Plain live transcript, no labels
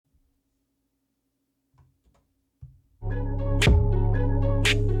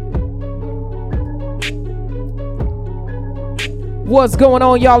What's going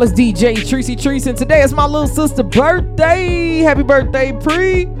on, y'all? It's DJ Caprice, and today is my little sister's birthday. Happy birthday,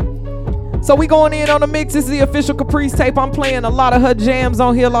 Pre. So we going in on the mix. This is the official Caprice tape. I'm playing a lot of her jams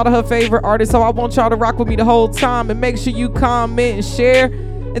on here, a lot of her favorite artists. So I want y'all to rock with me the whole time, and make sure you comment and share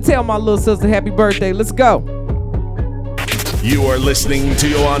and tell my little sister happy birthday. Let's go. You are listening to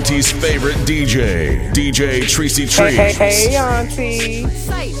your auntie's favorite DJ, DJ Caprice. Hey, auntie.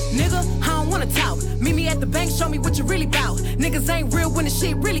 Say, nigga, I don't wanna talk. Meet me at the bank, show me what you really bout. Niggas ain't real when the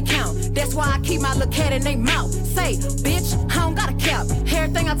shit really count. That's why I keep my little cat in they mouth. Say, bitch, I don't got a cap.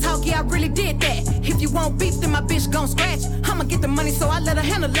 Everything I talk, yeah, I really did that. If you want beef, then my bitch gon' scratch. I'ma get the money, so I let her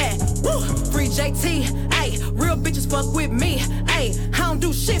handle that. Woo, free JT, ayy, real bitches fuck with me, ayy. I don't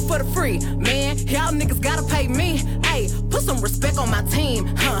do shit for the free, man. Y'all niggas gotta pay me, ayy. Put some respect on my team,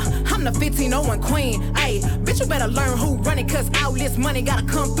 I'm the 1501 queen, ayy. Bitch, you better learn who run it, cause all this money gotta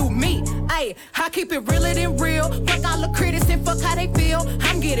come through me, ayy. I keep it realer than real. Fuck all the critics and fuck how they feel.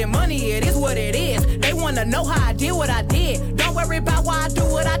 I'm getting money, it is what it is. They wanna know how I did what I did. Don't worry about why I do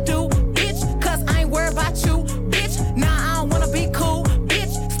what I do, bitch, cause I ain't worried about you, bitch. Nah, I don't wanna be cool,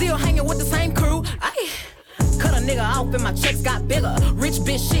 bitch. Still hanging with the same crew, ayy. Cut a nigga off and my checks got bigger. Rich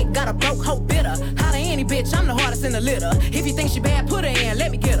bitch shit got a broke hoe bitter. Hotter any bitch, I'm the hardest in the litter. If you think she bad, put her in,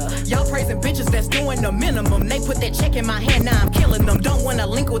 let me get her. Y'all praising bitches that's doing the minimum. They put that check in my hand, now I'm killing them. Don't wanna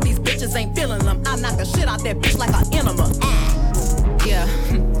link with these bitches, ain't feeling them. I knock the shit out that bitch like an enema. Yeah,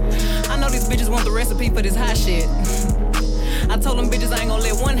 I know these bitches want the recipe for this hot shit. I told them bitches I ain't gonna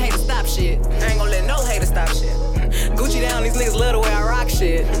let one hater stop shit. I ain't gonna let no hater stop shit. Gucci down, these niggas love the way I rock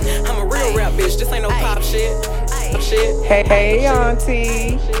shit. I'm a real rap bitch, this ain't no pop shit. Hey,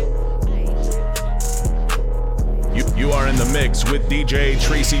 auntie. You are in the mix with DJ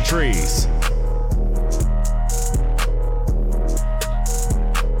Caprice.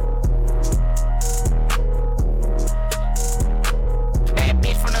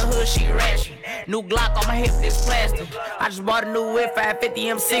 New Glock on my hip, this plastic. I just bought a new whip, 550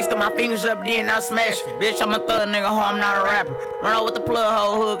 M6, got my fingers up, then I smash it. Bitch, I'm a thug nigga, ho, I'm not a rapper. Run out with the plug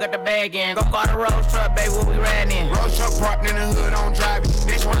hole, hood, got the bag in. Go call the road truck, baby, what we riding in? Road truck parked in the hood, on drive it.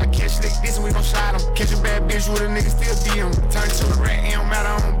 Bitch, when I catch slick, this and we gon' slide him. Catch a bad bitch with a nigga, still be him. Turn to a rat, it don't matter,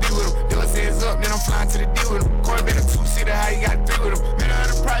 I don't be with him. Dealer says up, then I'm flying to the deal with him. Corvette a two-seater, how you got three with him. Middle of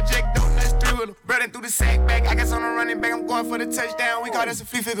the project, don't nuts three with him. Breading through the sack back, I guess I'm a running back, I'm going for the touchdown. We call this a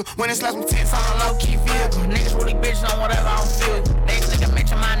flea figure. When it slaps some tits on a low-key vehicle. Niggas really bitch on whatever I don't feel. Next nigga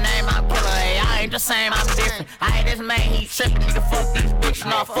mention my name, I'm killer. Hey, I ain't the same, I'm different. I hate this man, he trippin'. Nigga, fuck these bitches,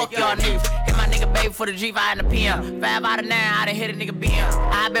 no, fuck y'all niggas. Hit my nigga baby for the G5 in the PM. 5 out of 9, I done hit a nigga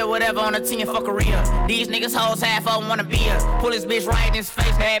BM. I bet whatever on the team, fuck a real. These niggas hoes half of them wanna be her. Pull this bitch right in his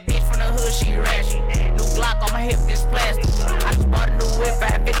face. Bad bitch from the hood, she ratchet. New Glock on my hip, this plastic. I just bought a new whip,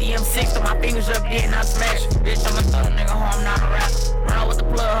 550 M6, got my fingers up, then I smash it. Bitch, I'm a thug nigga, ho, I'm not a rapper. Run out with the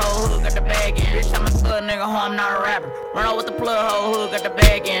plug hole, hood, got the bag in. Bitch, I'm a thug nigga, ho, I'm not a rapper. Run out with the plug hole, hood, got the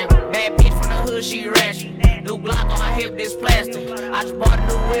bag in. Bad bitch from the hood, she ratchet. New Glock on my hip, this plastic. I just bought a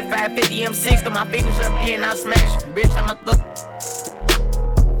new whip, 550 M6, got my fingers up, then I smash it. Bitch, I'm a thug.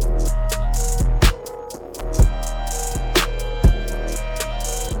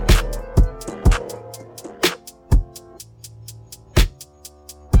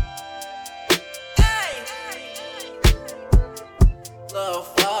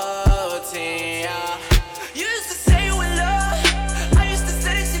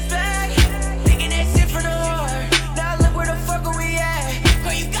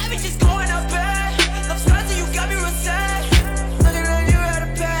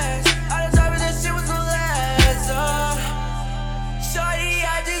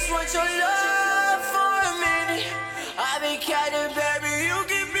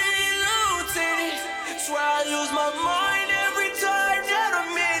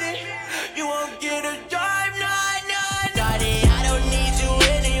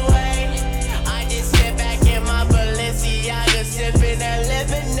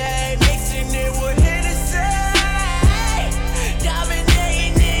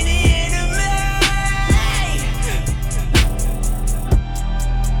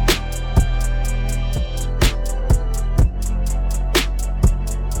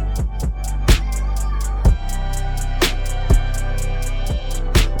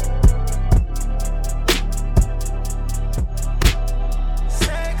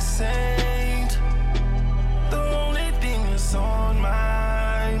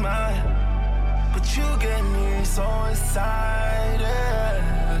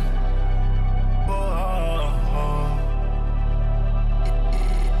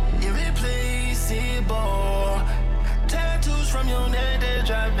 Tattoo from your neck that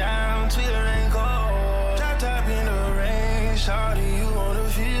drop down to your ankle. Top in the rain, shawty, you wanna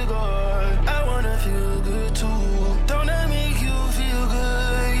feel good. I wanna feel good too. Don't that make you feel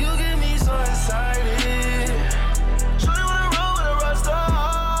good? You get me so excited. Shawty wanna roll with a rock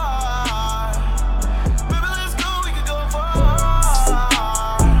star. Baby, let's go, we can go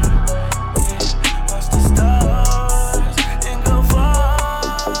far. Watch the stars and go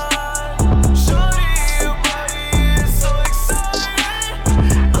far. Shawty, your body is so exciting.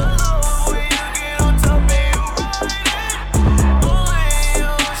 I love when you get on top and you ride it. Only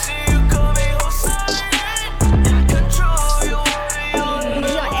you see you coming home silent. In control, you want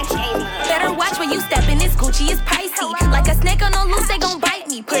it. Better watch when you step in, this Gucci is pricey. Like a snake on no loose, they gon' bite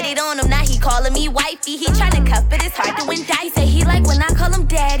me. Put it on him, now he calling me wifey. He tryna cuff, but it's hard to indict. Say he like when I call him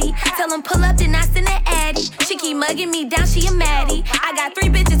daddy. Tell him pull up, then I send an addy. She keep mugging me down, she a maddie. I got 3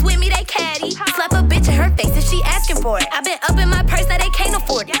 bitches with me, they caddy. Slap a bitch in her face if she asking for it. I been up in my purse, now they can't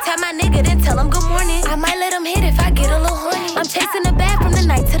afford it. Tell my nigga, then tell him good morning. I might let him hit if I get a little horny. I'm chasing the bag from the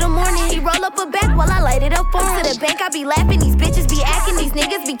night to the morning. He roll up a bag while I light it up for him. To the bank, I be laughing, these bitches be acting, these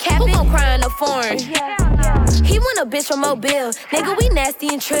niggas be capping. Who gon' cry in the foreign? He want a bitch from Mobile. Nigga, we nasty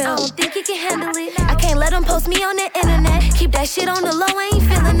and trill. I don't think he can handle it. I can't let him post me on the internet. Keep that shit on the low, I ain't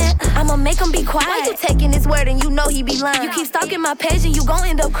feeling it. I'ma make him be quiet. Why you taking his word and you know he be lying? You keep stalking my page and you gon'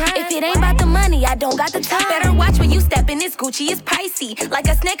 end up crying. If it ain't about the money, I don't got the time. Better watch when you step in, this Gucci is pricey. Like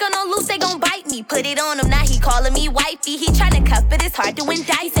a snake on no loose, they gon' bite me. Put it on him, now he calling me wifey. He tryna cuff, but it's hard to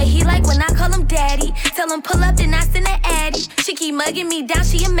indict. Say he like when I call him daddy. Tell him pull up, then I send an addy. She keep mugging me down,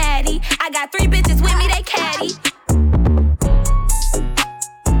 she a maddie. I got 3 bitches with me, they caddy.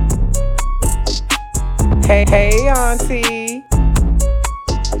 Hey, auntie.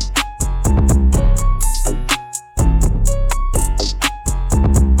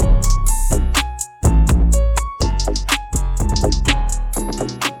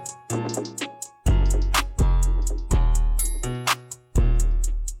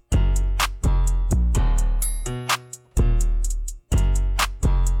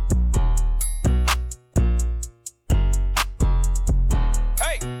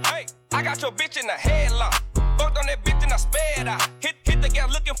 I got your bitch in the headlock. Fucked on that bitch and I sped out. Hit the gal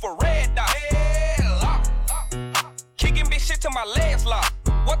looking for red dot. Headlock. Kicking bitch shit till my legs lock.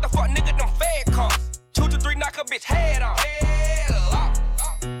 What the fuck, nigga, them fed costs. 2 to 3 knock a bitch head off. Headlock.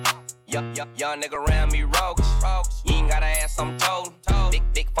 Young nigga around me rogues. You ain't gotta ask, I'm told.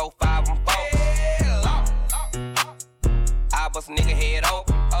 Big 4-5, I'm folks. Headlock. I bust a nigga head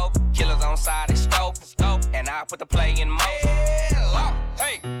open. Killers on side, they scope. And I put the play in motion. Headlock.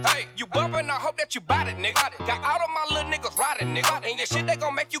 Hey, you bumpin', I hope that you bout it, nigga. Got all of my little niggas riding, nigga. And your shit, they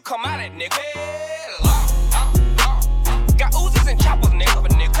gon' make you come out it, nigga. Got Uzis and choppers,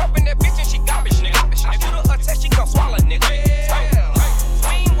 nigga. Cuffin' that bitch and she garbage, nigga. I shoot her a test, she gon' swallow, nigga.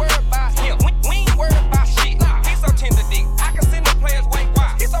 We ain't worried about him, we ain't worried about shit. He so tender dick, I can send the players way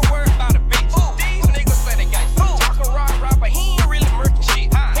wide. He so worried about a bitch. These niggas say they got talkin' rock, but he ain't really murking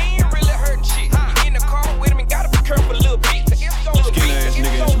shit. He ain't really hurting shit. You in the car with him and gotta be careful a little bit. Skinny ass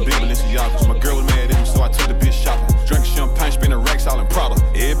nigga and some big Balenciagas. My girl was mad at him, so I took the bitch shopping. Drinking champagne, spinning racks all in Prada.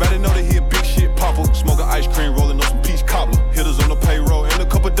 Everybody know that he a big shit popper. Smoking ice cream, rolling on some peach cobbler. Hitters on the payroll and a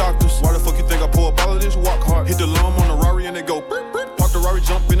couple doctors. Why the fuck you think I pour a bottle of this? Walk hard. Hit the lum on the Rari and they go. Park the Rari,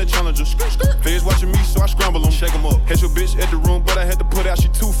 jump in the Challenger. Feds watching me, so I scramble them. Shake them up. Had your bitch at the room, but I had to put out. She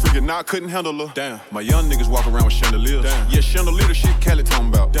too freaking. Now I couldn't handle her. Damn. My young niggas walk around with chandeliers. Damn. Yeah, chandelier the shit Cali talking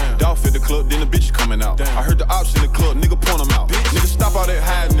about. Damn. Dog fit the club, then the bitch coming out. Damn. I heard the ops in the club, nigga point them out. Bitch. Nigga stop all that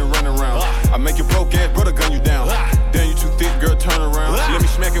hiding and running around. I make your broke ass brother gun you down. Damn, you too thick, girl, turn around. Let me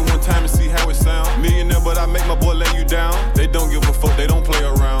smack it one time and see how it sound. Millionaire, but I make my boy lay you down. They don't give a fuck, they don't play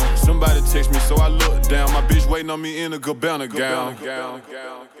around. Somebody text me, so I look down. My bitch waiting on me in a Gabbana gown.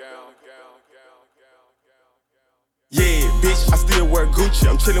 Yeah, bitch, I still wear Gucci.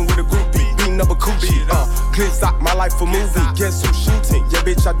 I'm chillin' with a groupie, beating up a coochie. Glitz out, my life a movie. Guess who's shooting? Yeah,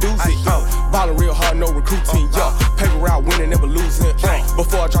 bitch, I doozy. Ballin' real hard, no recruiting. Paper route, winning, never losing.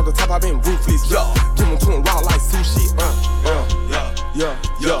 Before I drop the top, I been ruthless. Give them to him raw like sushi.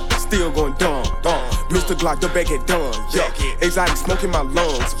 Still going dumb. Mr. Glock, the back at done. Exotic smoke in my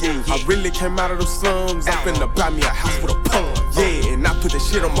lungs. I really came out of the slums. I finna buy me a house with a pun. Yeah, and I put the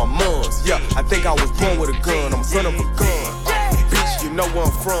shit on my mums. I think I was born with a gun. I'm a son of a gun. Bitch, you know where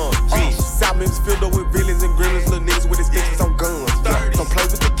I'm from. South Memphis filled up with villains and gremlins. Little niggas with extensions on guns. Don't play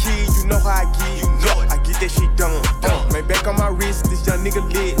with the kid, you know how I get. I get that shit done. Man, back on my wrist, this young nigga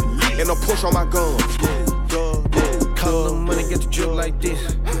lit. And a push on my gun. Call the money, get the drip like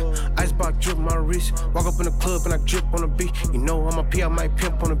this. Icebox drip. drip my wrist. Walk up in the club and I drip on the beat. You know I'm a P, I might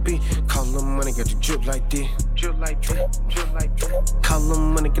pimp on the beat. Call little money, get the drip like this. Drip like this, drip like this. Call little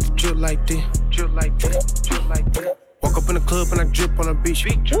money, get the drip like this. Drip like this, drip like this. Walk up in the club and I drip on the beach.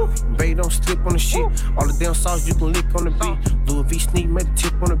 Baby, don't slip on the shit. All the damn sauce you can lick on the beat. Louis V sneak, made the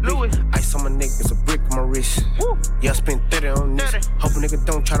tip on the beat. Ice on my neck, it's a brick on my wrist. Yeah, I spent 30 on this. Hope a nigga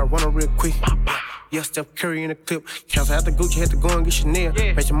don't try to run her real quick. Yeah, Steph Curry in the clip. Cancel out the Gucci, had to go and get Chanel.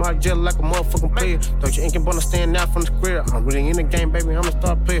 Make your mouth jelly like a motherfucking player. Don't you ain't gonna stand out from the square. I'm really in the game, baby, I'm a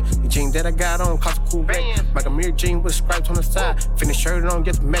star player. The jean that I got on cost a cool rate. Like a mirror jean with stripes on the side. Finish shirt on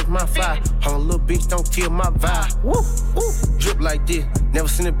just to match my fly. Hold on, little bitch, don't kill my vibe. Woo, woo. Drip like this. Never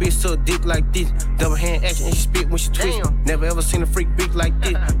seen a bitch suck dick like this. Double hand action and she spit when she twist. Never ever seen a freak big like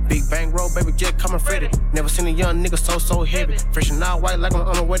this. Big bang roll, baby, just coming Freddy. Never seen a young nigga so heavy. Fresh and all white like I'm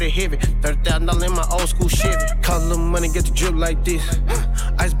on the way to heavy. $30,000 in my old school Chevy. Call a little money, get the drip like this.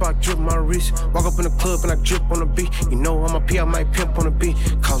 Icebox drip my wrist. Walk up in the club and I drip on the beat. You know I'm a P, I might pimp on the beat.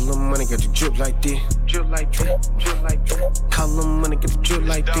 Call a little money, get the drip like this. Drip like this, drip like this. Call a little money, get the drip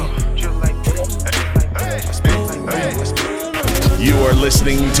like this. Drip like this, drip like this. You are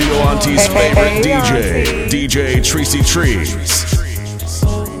listening to your auntie's favorite DJ, DJ Tracy Trees.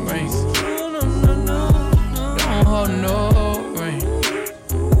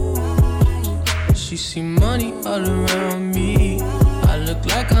 She see money all around me. I look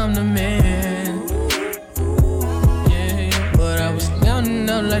like I'm the man. Yeah, but I was counting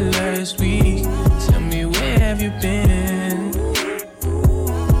up like last week. Tell me, where have you been?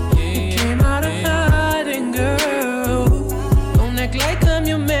 You came out of hiding, girl. Don't act like I'm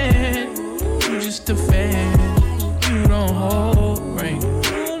your man. You just a fan. You don't hold ring.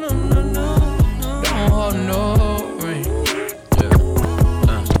 Don't hold no ring.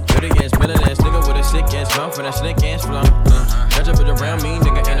 Sick ass mouth and a slick ass flow. Catch up it around me,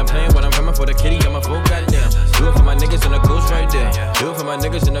 nigga, and I'm playing when I'm coming for the kitty. I'm a full goddamn. Do it for my niggas and the ghost right there. Do it for my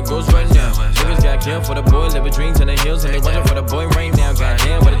niggas and the ghost right now. Niggas got killed for the boy, living dreams in the hills, and they watching for the boy right now.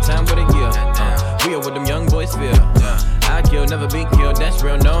 Goddamn, what a time, what a year. We are what them young boys feel. I kill, never be killed, that's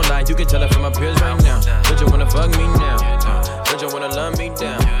real, no lie. You can tell it from my peers right now. Don't you wanna fuck me now? Don't you wanna love me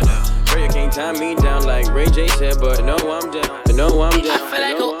down? Pray you can't tie me down like Ray J said, but no, I'm down. No, I'm down. I feel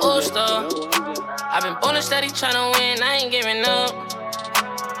like an all-star. I've been ballin' steady tryna win, I ain't giving up.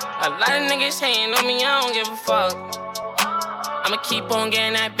 A lot of niggas hating on me, I don't give a fuck. I'ma keep on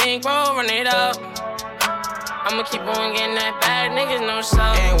getting that big bro, run it up. I'ma keep on getting that bad, niggas no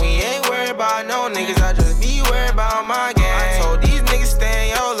suck. And we ain't worried about no niggas, I just be worried about my gang. I told these niggas stay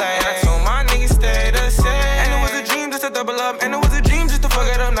in your lane, I told my niggas stay the same. And it was a dream just to double up, and it was a dream just to fuck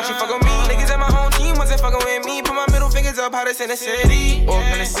it up. Now she fuck with me. Niggas at my own team wasn't fucking with me. Put my middle fingers up, how this in the city. Walk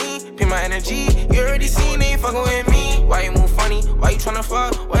in the scene, pin my energy. You already seen, they ain't fucking with me. Why you move funny? Why you tryna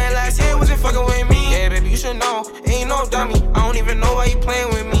fuck? Why last year wasn't fucking with me? Yeah, baby, you should know, ain't no dummy. I don't even know why you playing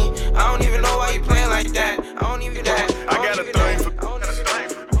with me. I don't even know why you playing like that. I don't even that. I got a thing for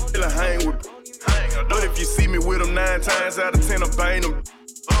till I hang with. But if you see me with them 9 times out of 10, I bang them.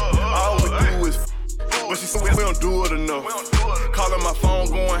 All we do is but she said we don't do it enough. Calling my phone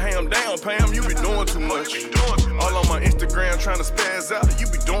going ham down, Pam, you be doing too much. All on my Instagram trying to spaz out, you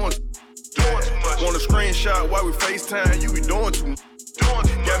be doing too much. Want a screenshot while we FaceTime, you be doing too much.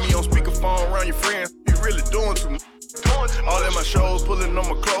 Got me on speakerphone around your friends, you really doing too much. All in my shows, pulling on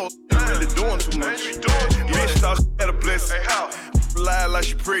my clothes, you really doing too much. Bitch thought she had a blessing. Lie like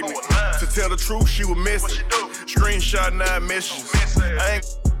she pregnant. To tell the truth, she was missing. Screenshot 9 messages.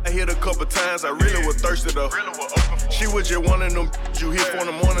 I hit a couple times, I really was thirsty though. She was just one of them you hit for in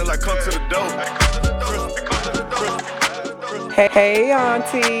the morning, like come to the door. Hey,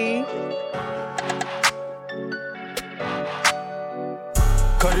 auntie.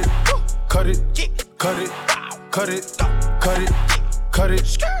 Cut it, cut it, cut it, cut it, cut it, cut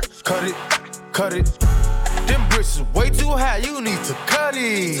it, cut it, cut it. Them bricks is way too high, you need to cut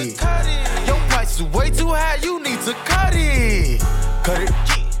it. Your price is way too high, you need to cut it. Cut it,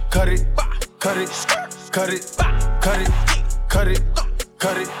 cut it, cut it, cut it, cut it, cut it,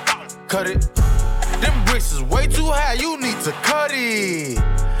 cut it, cut it. Them bricks is way too high, you need to cut it.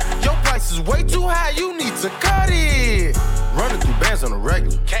 Your price is way too high, you need to cut it. Running through bands on the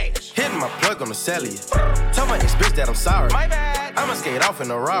regular. Cash. Hitting my plug on the cellular. Tell my ex-bitch that I'm sorry. My bad. I'ma skate off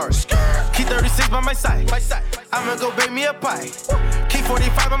in a Rari. Key 36 by my side. I'ma go bake me a pie. Key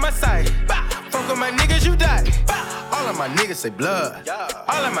 45 by my side. Fuck with my niggas, you die. All of my niggas say blood.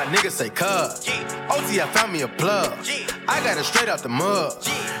 All of my niggas say cuz. OT, I found me a plug. I got it straight out the mud.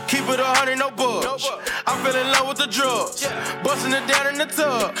 Keep it 100, no bugs. I'm feeling in love with the drugs. Busting it down in the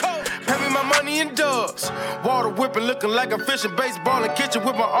tub. Pay me my money in dubs. Water whipping, looking like I'm fishing. Baseball in kitchen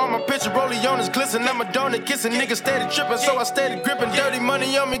with my arm, my pitcher. Rollie on his glisten. I'm a donut kissing. Niggas steady tripping, so I steady gripping. Dirty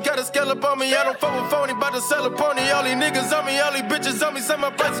money on me, got a scallop on me. I don't fuck with phony, bout to sell a pony. All these niggas on me, all these bitches on me. Say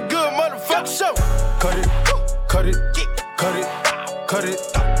my price is good, motherfucker. Show. Cut it, cut it, cut it, cut it,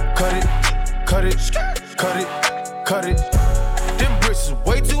 cut it, cut it, cut it, cut it. Them bricks is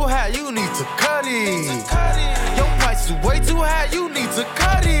way too high, you need to cut it. Your price is way too high, you need to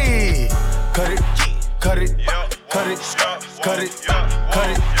cut it. Cut it, cut it, cut it, cut it, cut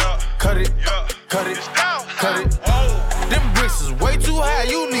it, cut it, cut it, cut it. Them bricks is way too high,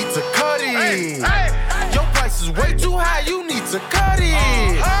 you need to cut it. Your price is way too high, you need to cut it.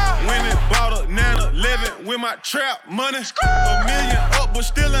 Winning, bought a 911 with my trap money. $1 million up, but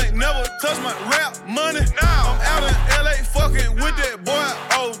still ain't never touched my rap money. I'm out in LA fucking with that boy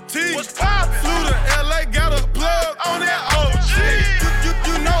OT. Flew to LA, got a plug on that OG.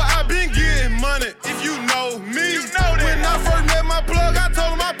 You know I been getting money if you know me. When I first met my plug, I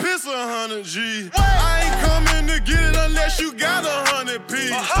told him I piss 100 G. I ain't coming to get it unless you got 100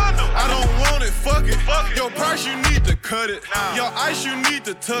 P. I don't want it, fuck it. Your price, you need to cut it. Your ice, you need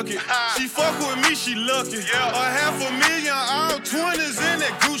to tuck it. She fuck with me, she lucky. $500,000, all 20s in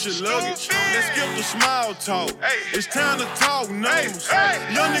that Gucci luggage. Let's skip the small talk. It's time to talk numbers.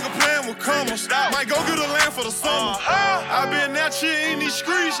 Young nigga playing with commas. Might go get a land for the summer. I been out here in these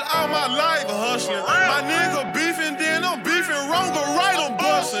streets all my life hustling. My nigga beefing, then I'm beefing wrong, but right I'm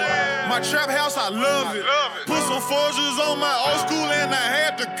busting. My trap house, I love it. Put some forges on my old school and I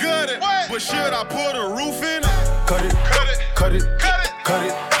had to cut it. But should I put a roof in it? Cut it, cut it, cut it, cut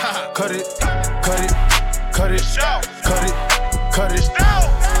it, cut it, cut it, cut it, cut it, cut it.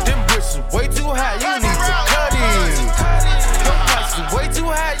 Them bricks is way too high, you need to cut it. Your price is way too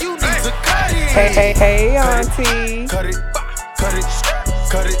high, you need to cut it. Hey, auntie. Cut it, cut it,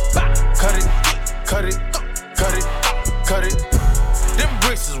 cut it, cut it, cut it, cut it, cut it. Them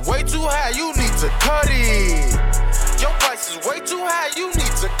bricks is way too high, you need to cut it. Your price is way too high, you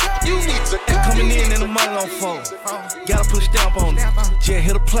need to cut it. You need to cut it. Coming in and the money on phone. Gotta put a stamp on it. Just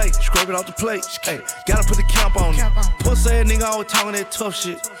hit a plate, scrape it off the plate. Hey, gotta put the camp on it. Pussy ass nigga always talking that tough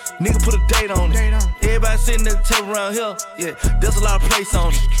shit. Nigga put a date on it. Everybody sitting at the table around here. Yeah, there's a lot of place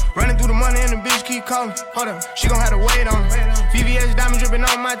on it. Running through the money and the bitch keep calling. Hold up, she gon' have to wait on it. VVS diamond dripping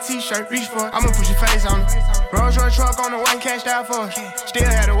on my t-shirt. Reach for it, I'ma push your face on it. Rolls Royce truck on the way, cashed out for it. Still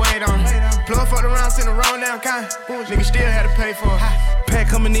had to wait on it. Plug fucked around, sent the wrong down kind. Nigga still had to pay for it. Pack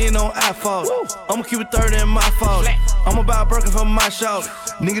coming in on iPhone. I'ma keep it 30 in my fault. I'ma buy a Birkin for my shout.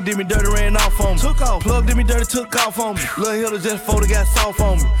 Nigga did me dirty, ran off on me. Took off. Plug did me dirty, took off on me. Lil' Hitter just folded, got soft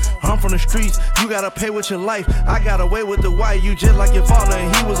on me. I'm from the streets, you gotta pay with your life. I got away with the white, you just like your father,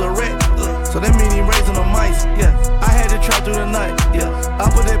 and he was a rat. So that mean he raising the mice. Yeah, I had to try through the night. Yeah, I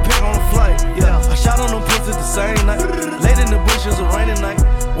put that pack on the flight. Yeah, I shot on them pussies the same night. Late in the bushes, a rainy night.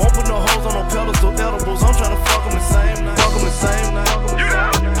 Won't put no hoes on no pedestal edibles. I'm tryna fuck them the same night. Fuck them the same night.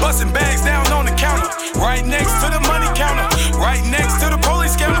 Bustin' bags down on the counter, right next to the money counter, right next to the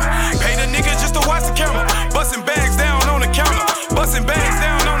police counter. Pay the nigga just to watch the camera. Bustin' bags down on the counter, bustin' bags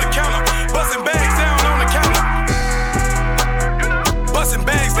down on the counter, bustin' bags down on the counter, bustin'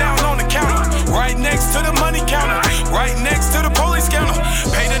 bags down on the counter, right next to the money counter, right next to the police counter.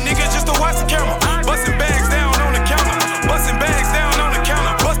 Pay the nigga just to watch the camera. Bustin' bags down on the counter, bustin' bags down on the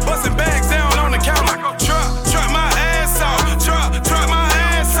counter, bustin' bags down on the counter. Trap my ass off, trap my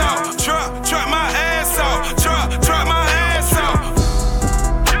ass off, trap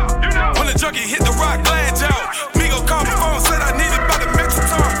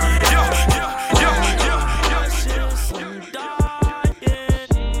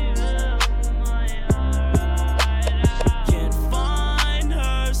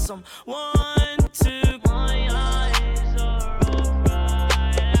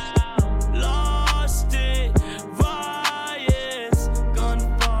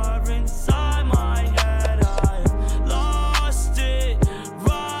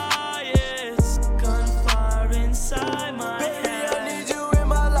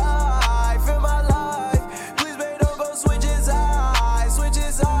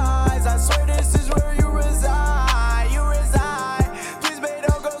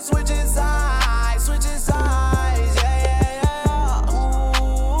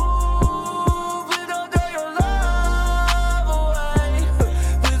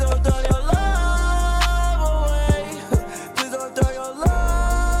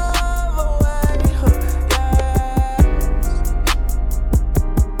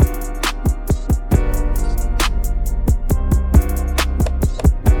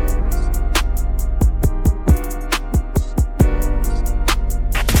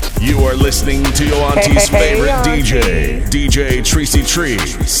listening to your auntie's favorite DJ, DJ Tracy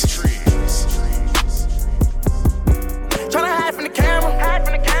Trees. Tryna hide from the camera.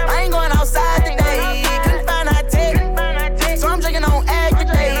 I ain't going outside today. Couldn't find a tech, so I'm drinking on egg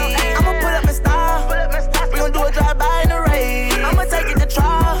today. I'ma pull up in style. We gon' do a drive-by in the rain. I'ma take it to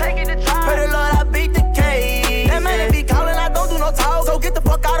trial. Pray the Lord I beat the case. That man they be calling, I don't do no talk. So get the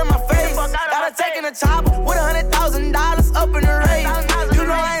fuck out of my face. Gotta take in the chopper with $100,000 up in the race. You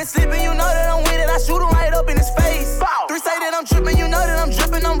know I ain't sleeping, you know that I'm with it. I shoot him right up in his face. 3 say that I'm tripping, you know that I'm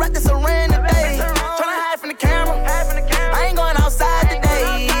dripping. I'm wrapped in saran today. Tryna hide from the camera. I ain't going outside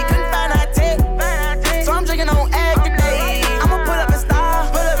today. Couldn't find a tech, so I'm drinking on egg today. I'ma pull up in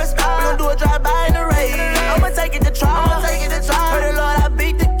style. We gon' do a drive-by in the rain. I'ma take it to trial. Pray the Lord I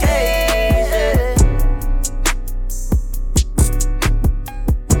beat the case. Yeah.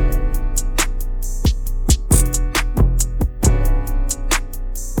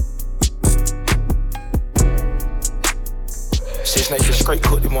 Six niggas straight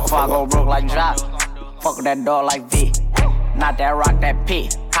cook them Before I go motherfucker. broke like Jock, fuck with that dog like V. Not that rock, that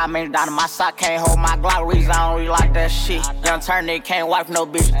pit. Comments down in my sock, can't hold my Glock. Reason I don't really like that shit. Young turn nigga can't wipe no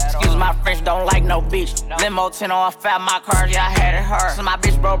bitch. Excuse my French, don't like no bitch. Limo 10 on fat, my cars, yeah, I had it hurt. So my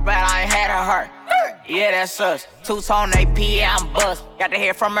bitch broke bad, I ain't had her hurt. Yeah, that's us. 2-tone AP, yeah, I'm bust. Got to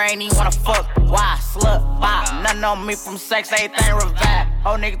hear from her, ain't even wanna fuck. Why? Slut, bop. Nothing on me from sex, everything revive.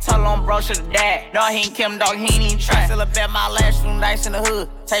 Old nigga told on bro, should've died. No, he ain't Kim, dog, he ain't even try. Still a bet my last 2 nights in the hood.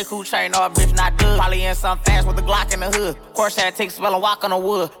 Take who chain, no, a bitch not good. Probably in some fast with the Glock in the hood. Of course, had to take a spell and walk on the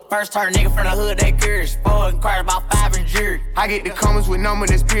wood. First turn nigga from the hood, they curious. 4 and cars, about 5 and jury. I get the comments with number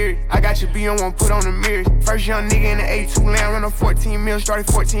that's period. I got your B on one, put on the mirrors. First young nigga in the A2 land, run on 14 mil, started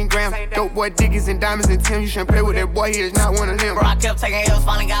 14 grams. Dope boy diggies and diamonds and Tim. You shouldn't play with that boy, he is not one of them. Bro, I kept taking L's,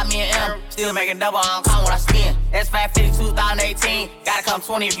 finally got me an M. Still making double, I don't count when I spin. S550 2018, gotta come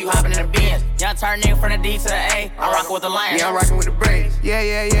 20 if you hopping in the Benz. Young turn nigga from the D to the A, I'm rocking with the Lions. Yeah, I'm rocking with the Braves.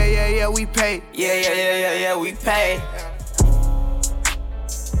 Yeah, we paid. Yeah, we paid.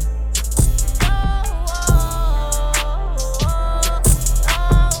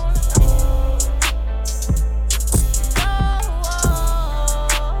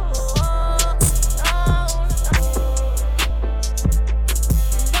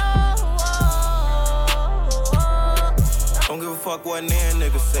 Don't give a fuck what nan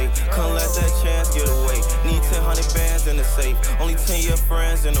niggas say. Couldn't let that chance get away. Need 100 bands in the safe. Only 10-year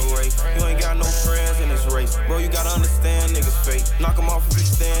friends in the race. You ain't got no friends in this race. Bro, you gotta understand niggas fake. Knock them off if you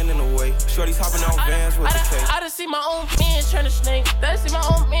stand in the way. Shorty's hopping out vans with the cake. I done see my own man turn to snake. I done see my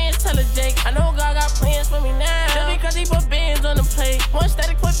own man tell a Jake. I know God got plans for me now. Just because he put bands on the plate. One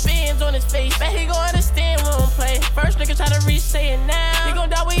static put bands on his face. Bet he gon' understand when we play. First nigga try to reach, say it now. He gon'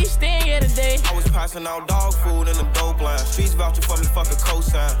 die where he stand here today. I was passing out dog food in the dope line. Streets vouching for me, fuck a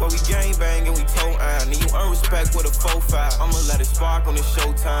cosign. But we gang bang and we toe iron. And you earn respect with a 4-5. I'ma let it spark when it's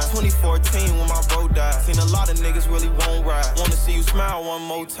showtime. 2014 when my bro died. Seen a lot of niggas really won't ride. Wanna see you smile one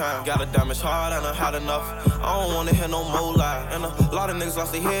more time. Got a damage hard and I had enough. I don't wanna hear no more lie. And a lot of niggas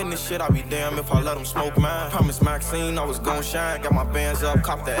lost their head in this shit. I'd be damn if I let them smoke mine. Promise Maxine I was gon' shine. Got my bands up,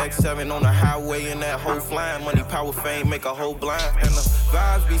 cop the X7 on the highway and that whole flying. Money, power, fame, make a whole blind. And the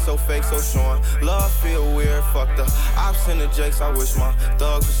vibes be so fake, so showing. Love feel weird, fuck the ops and the jakes. I wish my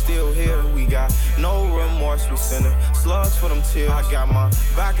thugs were still here. We got no remorse, we sending slugs for them tears. I got my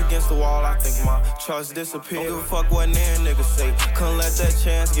back against the wall, I think my trust disappeared. Don't give a fuck what nan niggas say. Couldn't let that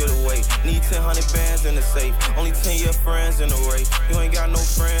chance get away. Need 100 bands in the safe. Only 10-year friends in the race. You ain't got no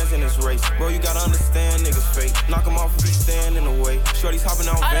friends in this race. Bro, you gotta understand niggas fake. Knock them off if you stand in the way. Shorty's hopping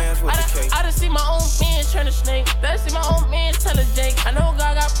out vans with the cake. I done see my own man turn to snake. I done see my own man tell a Jake. I know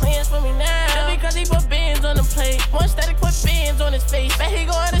God got plans for me now. Just because he put bands on the plate. One static put bands on his face. Bet he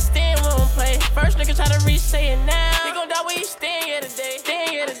gon' understand when we play. First nigga try to reach, say it now. He gon' die where he stand here today. Stand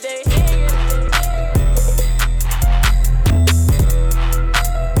here today.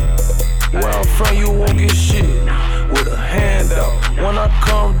 Where I'm from, you won't get shit with a handout. When I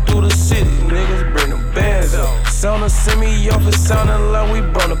come through the city, niggas bring them bands out. Sound send me off, it sounding like we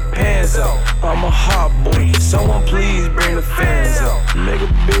burn the pants out. I'm a hot boy, someone please bring the fans out. Nigga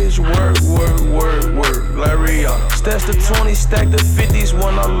bitch work, like Rihanna. Stash the 20, stack the 50s.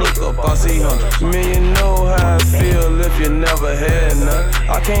 When I look up, I see hundreds. Man, you know how I feel if you never had none.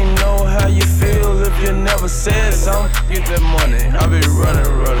 I can't know how you feel if you never said something. Get that money, I be running.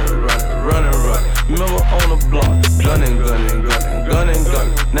 Remember on the block, gunning.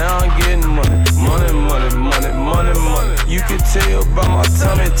 Now I'm getting money. You can tell by my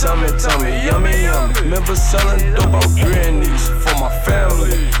tummy, yummy. Remember selling dope out grannies for my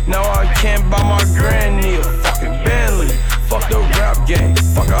family. Now I can't buy my granny a fucking Bentley. Fuck the rap game,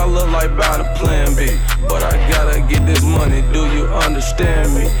 fuck I look like might buy the plan B, but I gotta get this money, do you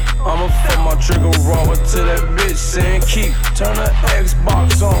understand me? I'ma fuck my trigger raw until that bitch saying keep. Turn the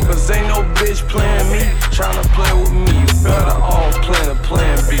Xbox on, cause ain't no bitch playing me. Tryna play with me, you better off playing a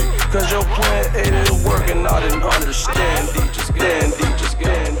plan B. Cause your plan A didn't work and I didn't understand D. Just stand D, just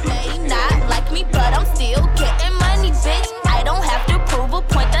stand D. They not like me, but I'm still getting money, bitch. I don't have to prove a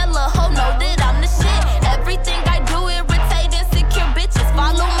point, that little hoe know that I'm the shit. Everything I do irritate insecure bitches.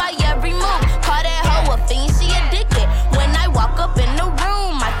 Follow my every move, call that hoe a fiend, she addicted. When I walk up in the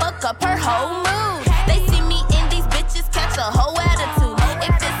room, I fuck up her whole mood. They see me in these bitches, catch a whole attitude.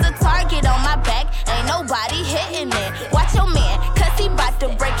 If it's a target on my back, ain't nobody hitting it. Watch your man, cause he bout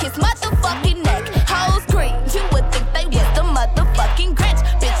to break his motherfucking neck. Hoes green, you would think they was the motherfucking Grinch.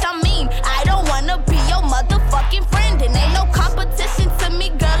 Bitch, I mean, I don't wanna be your motherfucking friend. And ain't no competition to me,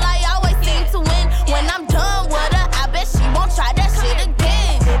 girl, I always seem to win. When I'm done with her, I bet she won't try that shit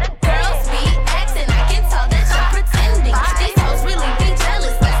again. Girls be acting, I can tell that you're pretending. These hoes really be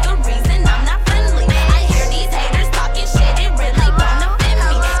jealous, that's the reason I'm not friendly. I hear these haters talking shit, it really don't offend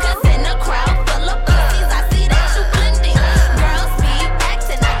me. Cause in a crowd full of pussies, I see that you blending. Girls be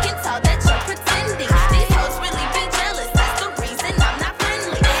acting, I can tell that you're pretending. These hoes really be jealous, that's the reason I'm not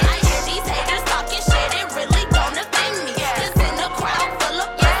friendly. I hear these haters talking shit, it really don't offend me. Cause in a crowd full of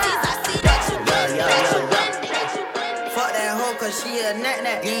pussies, I see that you blending. Fuck that hoe, cause she a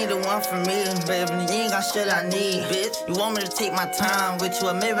nat-nat. You ain't the one for me, baby. You ain't got shit I need, bitch. You want me to take my time with you,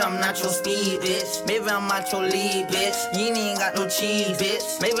 or maybe I'm not your speed, bitch. Maybe I'm not your lead, bitch. You ain't even got no cheese,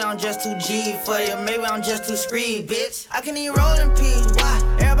 bitch. Maybe I'm just too G for you, maybe I'm just too screed, bitch. I can even roll in peace, why?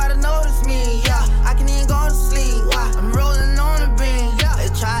 Everybody notice me, yeah. I can even go to sleep, why? I'm rolling on the beam, yeah.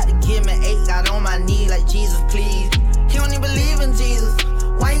 They tried to give me 8, got on my knee like Jesus, please. He don't even believe in Jesus.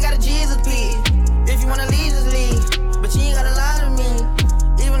 Why you got a Jesus piece? If you wanna leave, just leave. But you ain't gotta lie to me.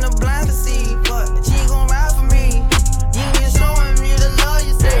 Even the blind can see, but she ain't gon' ride for me. You ain't even showing me the love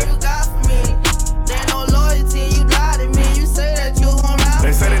you say you got for me. There ain't no loyalty, you lie to me. You say that you gon' ride for me.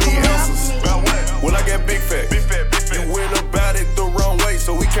 They say they need answers. About what? Well, I got big fat. Big fat, big fat. You went about it the wrong way,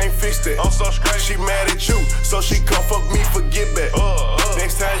 so we can't fix that. I'm so straight. She mad at you, so she come fuck me for get back.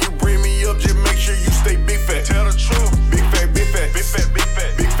 Next time you bring me up, just make sure you stay big fat. Tell the truth. Big fat, big fat. Big fat, big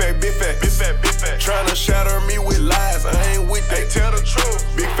fat. Big fat, big fat. Big fat, big fat. Tryna shatter me with lies, I ain't with that. Hey, tell the truth.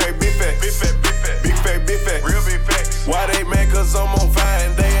 Big fat, big fat. Big fat, big fat. Big fat, big fat. Real big facts. Why they mad? Cause I'm on fire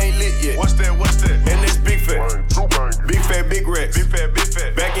and they ain't lit yet. What's that? What's that? And it's big fat. Big fat, big racks. Big fat, big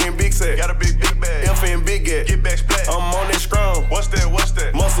fat. Back in big sack. Got a big bag. F and big gat. Get back splat. I'm on that strong. What's that? What's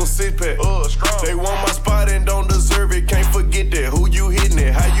that? Muscle six pack. Strong. They want my spot and don't deserve it. Can't forget that. Who you hitting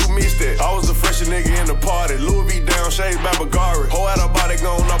it? How you missed that? I was a fresher nigga in the party. Louis V down, shades by Bagari. Whole out of body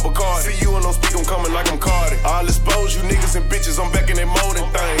going up a card. See you and don't speak, I'm coming like I'm Cardi. I'll expose you niggas and bitches. I'm back in that molding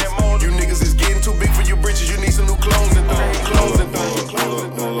things. You niggas is getting too big for your britches. You need some new clothes and things. Hold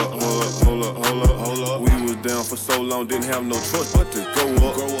up. We was down for so long, didn't have no choice but to go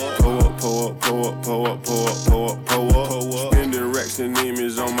up. Pull up. Spending racks and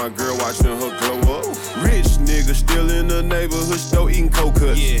image on my girl, watching her glow up. Rich nigga still in the neighborhood store eating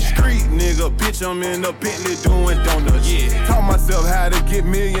coconuts. Yeah. Street nigga, bitch, I'm in a Bentley doing donuts. Yeah. Taught myself how to get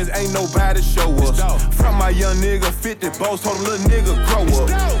millions, ain't nobody show us. From my young nigga, 50 boss, told him little nigga grow up.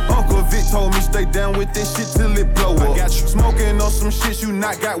 Uncle Vic told me stay down with this shit till it blow up. I got you smoking on some shit you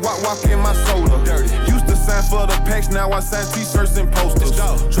not got, walk in my soda. Dirty. Used to sign for the packs, now I sign t-shirts and posters.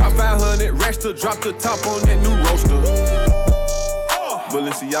 Drop 500 racks to drop the top on that new roaster.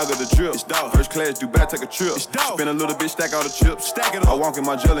 Balenciaga the drip. First class, Dubai, take a trip. Spend a little bit, stack all the chips. Stack it up. I walk in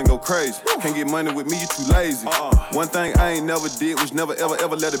my jail and go crazy. Can't get money with me, you too lazy. One thing I ain't never did was never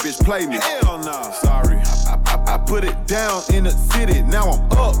ever let a bitch play me. Hell nah. Sorry. I put it down in the city, now I'm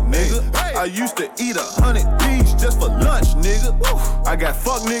up, nigga. Hey. I used to eat 100 P's just for lunch, nigga. Woo. I got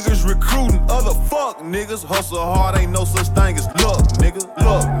fuck niggas recruiting other fuck niggas. Hustle hard, ain't no such thing as luck, nigga.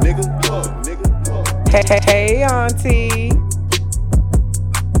 Luck, nigga. Luck, nigga. Luck. Hey, auntie.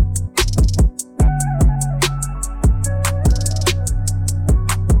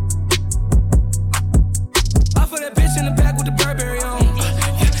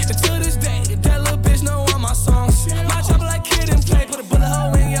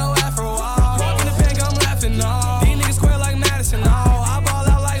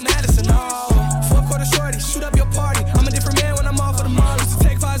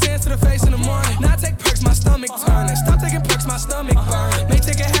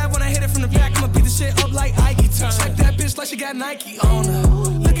 Nike on her.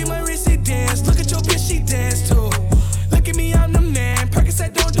 Look at my wrist, it dance. Look at your bitch, she dance